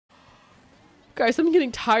Guys, I'm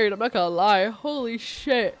getting tired. I'm not gonna lie. Holy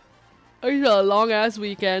shit. It's a long ass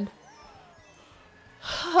weekend.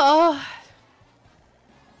 Woohoo!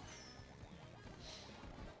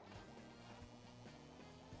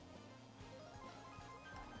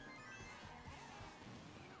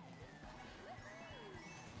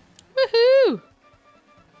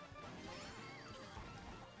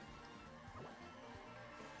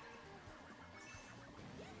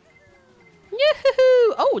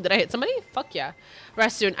 Yahoo! Oh, did I hit somebody? Fuck yeah.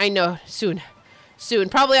 Rest soon. I know. Soon. Soon.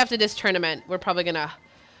 Probably after this tournament. We're probably gonna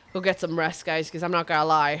go get some rest, guys, because I'm not gonna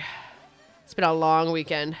lie. It's been a long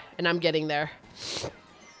weekend, and I'm getting there.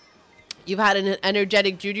 You've had an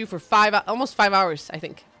energetic juju for almost 5 hours, I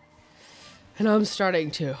think. And I'm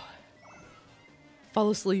starting to fall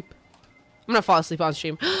asleep. I'm gonna fall asleep on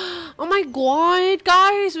stream. Oh my god,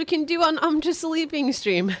 guys, we can do an I'm just sleeping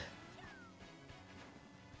stream.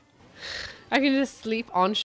 I can just sleep on stream.